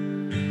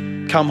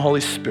me? Come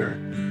Holy Spirit.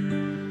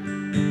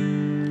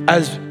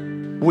 As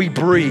we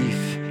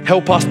breathe,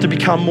 help us to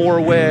become more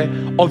aware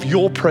of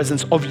your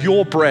presence, of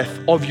your breath,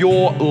 of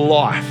your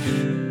life.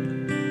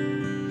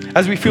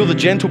 As we feel the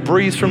gentle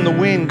breeze from the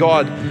wind,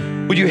 God,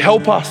 would you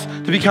help us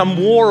to become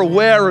more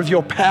aware of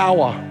your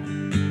power?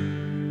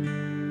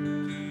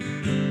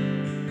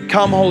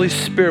 Come, Holy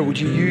Spirit, would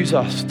you use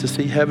us to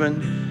see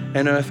heaven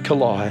and earth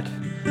collide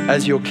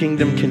as your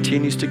kingdom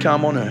continues to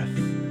come on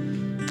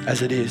earth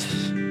as it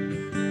is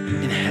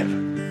in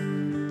heaven.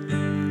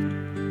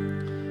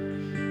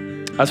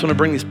 I just want to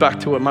bring this back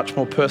to a much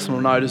more personal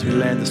note as we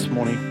land this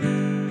morning.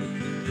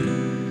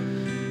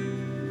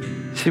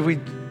 See, we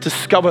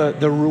discover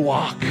the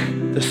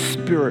ruach, the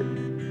Spirit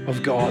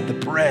of God, the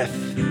breath,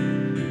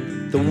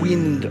 the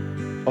wind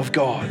of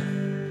God.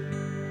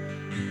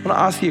 I want to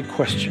ask you a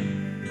question.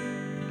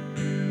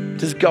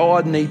 Does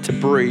God need to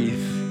breathe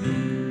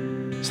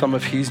some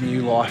of his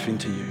new life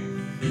into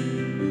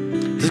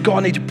you? Does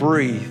God need to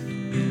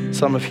breathe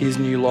some of his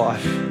new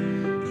life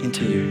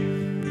into you?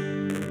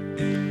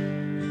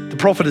 The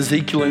prophet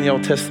Ezekiel in the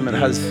Old Testament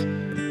has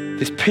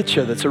this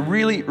picture that's a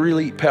really,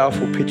 really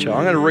powerful picture.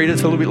 I'm going to read it.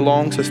 It's a little bit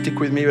long, so stick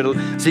with me. But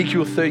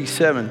Ezekiel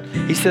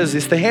 37, he says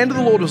this: the hand of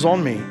the Lord was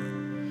on me,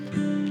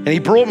 and he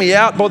brought me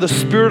out by the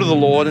Spirit of the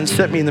Lord and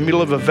set me in the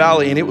middle of a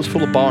valley, and it was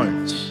full of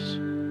bones.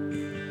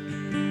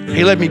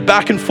 He led me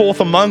back and forth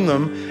among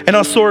them, and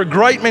I saw a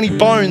great many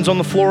bones on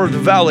the floor of the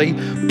valley,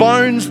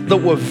 bones that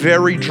were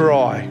very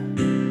dry.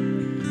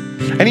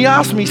 And he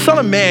asked me, son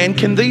of man,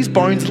 can these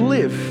bones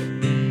live?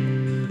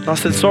 And I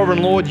said,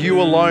 Sovereign Lord,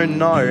 you alone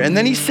know. And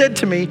then he said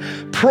to me,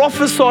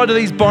 prophesy to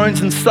these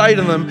bones and say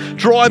to them,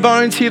 dry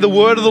bones, hear the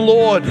word of the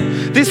Lord.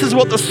 This is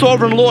what the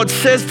Sovereign Lord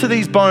says to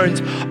these bones.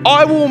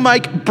 I will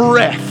make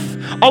breath,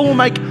 I will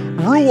make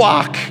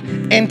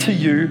ruach enter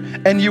you,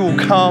 and you will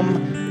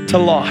come to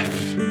life.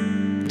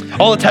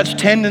 I'll attach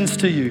tendons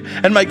to you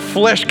and make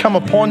flesh come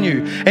upon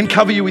you and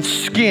cover you with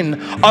skin.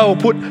 I will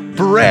put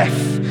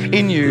breath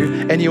in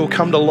you and you will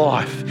come to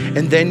life.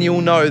 And then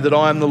you'll know that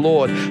I am the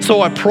Lord.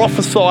 So I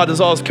prophesied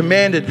as I was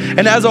commanded.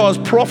 And as I was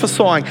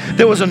prophesying,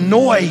 there was a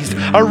noise,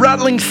 a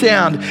rattling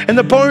sound, and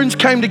the bones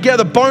came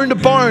together, bone to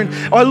bone.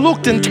 I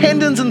looked and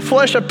tendons and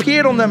flesh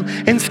appeared on them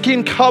and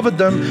skin covered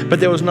them, but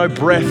there was no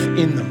breath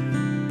in them.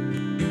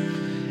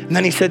 And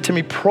then he said to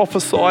me,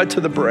 prophesy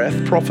to the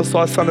breath,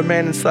 prophesy, son of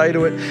man, and say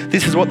to it,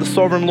 this is what the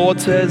Sovereign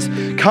Lord says,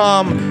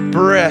 come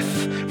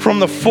breath from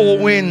the four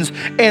winds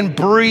and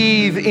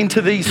breathe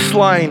into these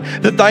slain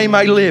that they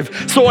may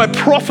live. So I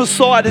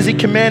prophesied as he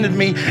commanded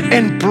me,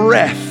 and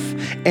breath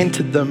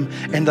entered them,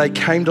 and they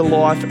came to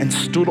life and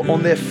stood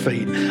on their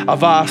feet, a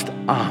vast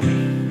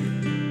army.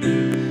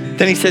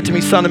 Then he said to me,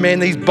 son of man,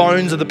 these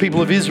bones are the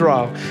people of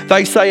Israel.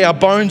 They say our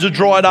bones are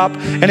dried up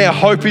and our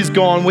hope is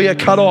gone. We are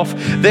cut off.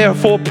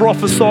 Therefore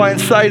prophesy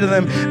and say to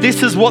them,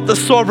 this is what the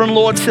Sovereign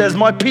Lord says.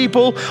 My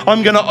people,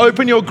 I'm going to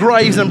open your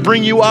graves and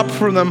bring you up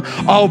from them.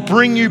 I'll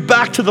bring you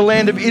back to the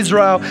land of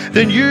Israel.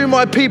 Then you,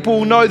 my people,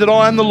 will know that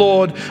I am the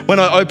Lord when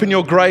I open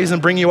your graves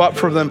and bring you up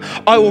from them.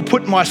 I will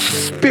put my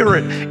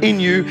spirit in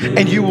you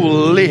and you will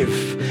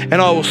live, and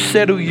I will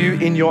settle you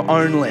in your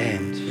own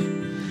land.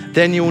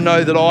 Then you'll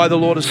know that I, the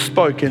Lord, have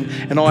spoken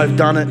and I have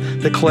done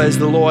it, declares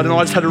the Lord. And I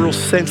just had a real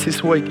sense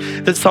this week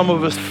that some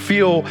of us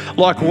feel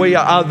like we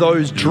are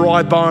those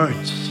dry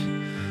bones.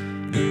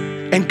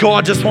 And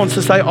God just wants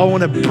to say, I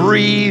want to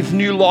breathe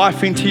new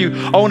life into you.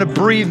 I want to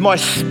breathe my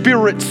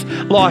Spirit's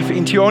life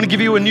into you. I want to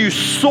give you a new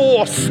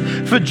source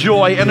for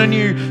joy and a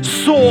new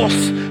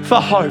source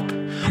for hope.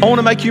 I want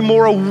to make you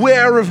more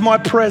aware of my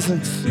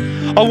presence.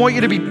 I want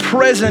you to be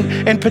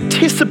present and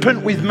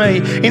participant with me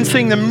in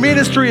seeing the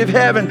ministry of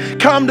heaven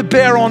come to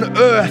bear on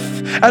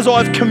earth as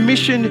I've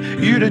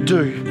commissioned you to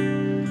do.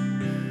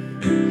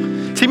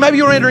 See, maybe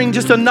you're entering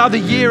just another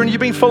year and you've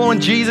been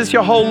following Jesus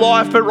your whole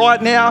life, but right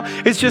now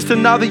it's just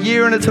another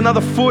year and it's another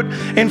foot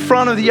in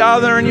front of the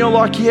other, and you're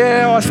like,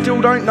 yeah, I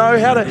still don't know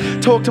how to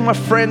talk to my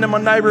friend and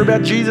my neighbor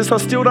about Jesus. I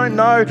still don't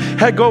know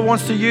how God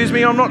wants to use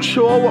me. I'm not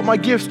sure what my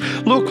gifts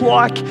look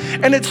like.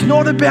 And it's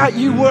not about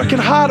you working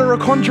harder or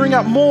conjuring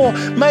up more.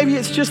 Maybe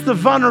it's just the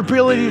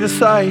vulnerability to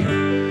say,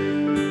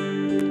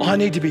 I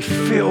need to be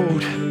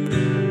filled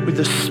with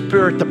the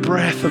Spirit, the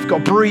breath of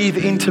God. Breathe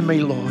into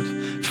me, Lord.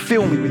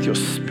 Fill me with your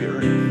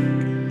Spirit.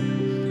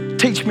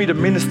 Teach me to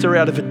minister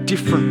out of a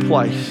different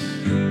place.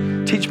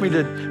 Teach me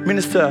to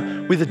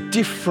minister with a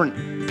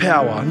different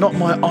power, not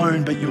my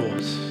own, but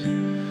yours.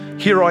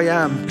 Here I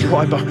am,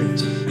 dry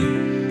bones,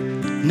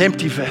 an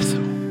empty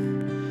vessel.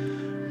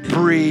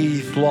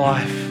 Breathe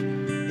life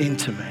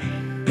into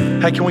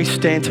me. Hey, can we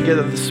stand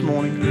together this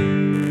morning?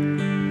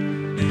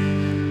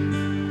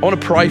 I want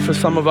to pray for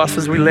some of us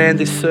as we land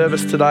this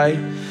service today,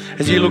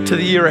 as you look to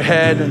the year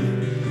ahead,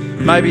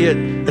 and maybe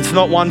it's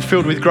not one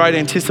filled with great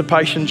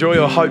anticipation, joy,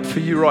 or hope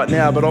for you right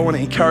now, but I want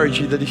to encourage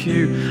you that if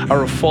you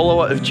are a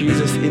follower of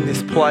Jesus in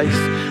this place,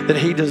 that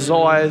he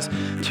desires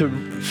to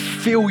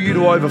fill you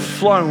to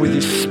overflowing with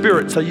his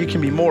Spirit so you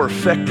can be more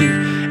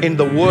effective in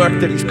the work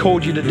that he's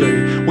called you to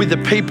do, with the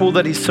people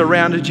that he's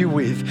surrounded you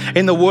with,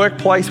 in the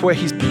workplace where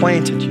he's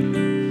planted you.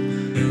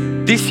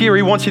 This year,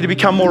 he wants you to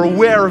become more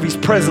aware of his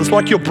presence,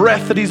 like your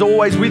breath, that he's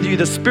always with you.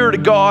 The Spirit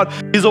of God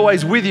is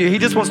always with you. He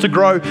just wants to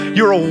grow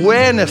your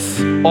awareness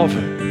of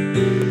it.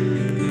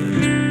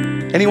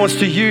 And he wants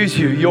to use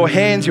you, your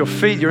hands, your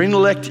feet, your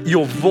intellect,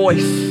 your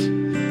voice,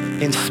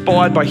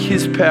 inspired by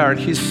his power and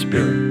his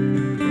Spirit,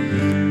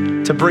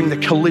 to bring the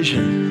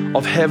collision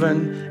of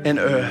heaven and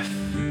earth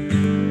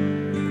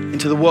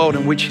into the world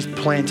in which he's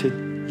planted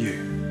you.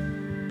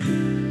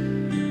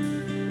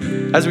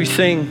 As we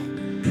sing,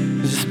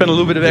 just spend a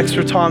little bit of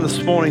extra time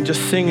this morning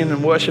just singing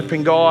and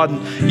worshiping God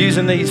and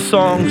using these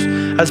songs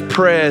as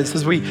prayers.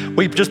 As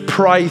we just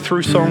pray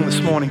through song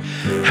this morning,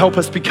 help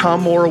us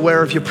become more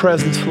aware of your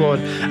presence, Lord.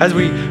 As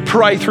we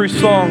pray through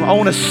song, I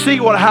want to see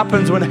what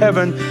happens when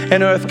heaven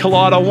and earth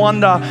collide. I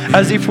wonder,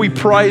 as if we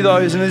pray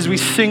those and as we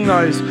sing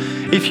those,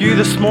 if you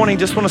this morning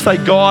just want to say,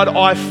 God,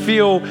 I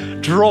feel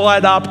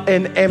dried up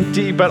and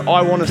empty, but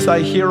I want to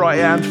say, here I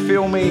am,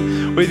 fill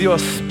me with your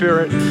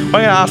Spirit. I'm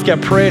going to ask our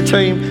prayer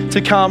team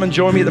to come and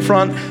join me at the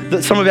front.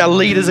 That some of our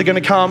leaders are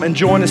going to come and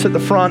join us at the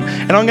front.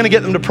 And I'm going to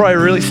get them to pray a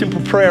really simple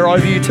prayer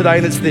over you today,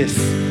 and it's this.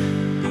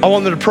 I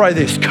want them to pray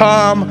this.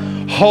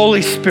 Come,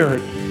 Holy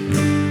Spirit,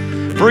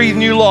 breathe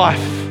new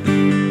life.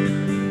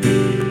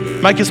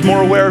 Make us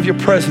more aware of your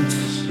presence.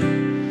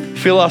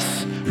 Fill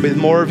us with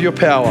more of your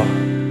power,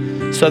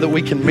 so that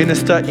we can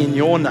minister in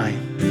your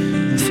name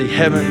and see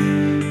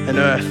heaven and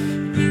earth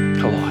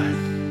collide.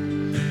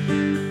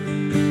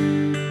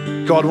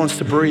 God wants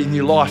to breathe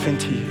new life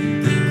into you.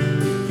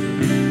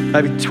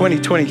 Maybe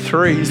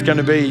 2023 is going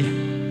to be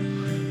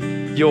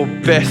your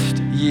best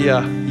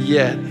year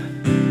yet.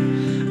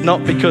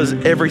 Not because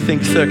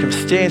everything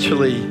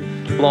circumstantially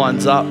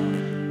lines up,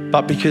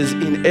 but because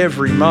in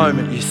every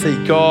moment you see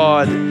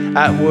God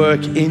at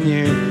work in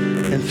you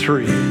and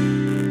through you.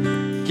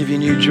 Give you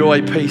new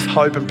joy, peace,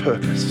 hope, and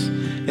purpose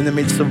in the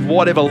midst of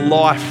whatever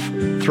life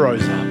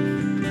throws up.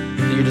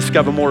 You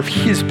discover more of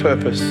his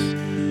purpose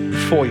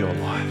for your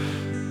life.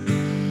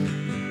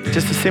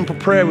 Just a simple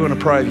prayer we want to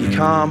pray over you.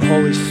 Come,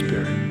 Holy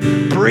Spirit,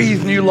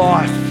 breathe new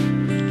life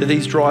to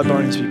these dry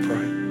bones, we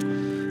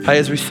pray. Hey,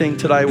 as we sing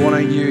today, why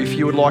don't you, if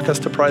you would like us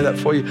to pray that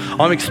for you,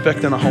 I'm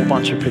expecting a whole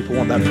bunch of people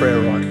want that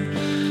prayer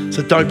right.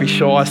 So don't be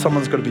shy,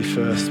 someone's got to be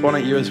first. Why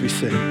don't you, as we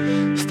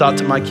sing, start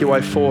to make your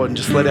way forward and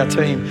just let our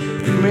team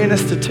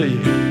minister to you.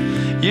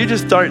 You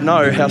just don't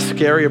know how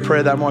scary a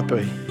prayer that might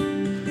be.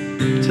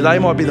 Today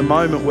might be the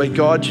moment where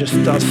God just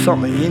does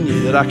something in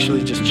you that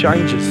actually just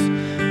changes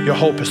your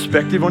whole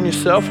perspective on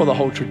yourself or the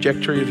whole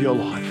trajectory of your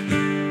life.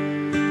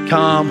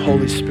 Come,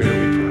 Holy Spirit,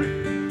 we pray.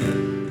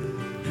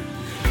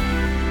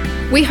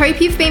 We hope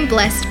you've been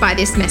blessed by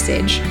this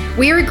message.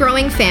 We are a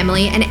growing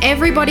family and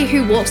everybody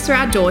who walks through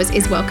our doors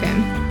is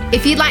welcome.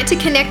 If you'd like to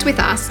connect with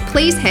us,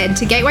 please head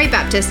to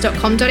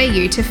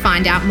gatewaybaptist.com.au to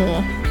find out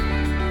more.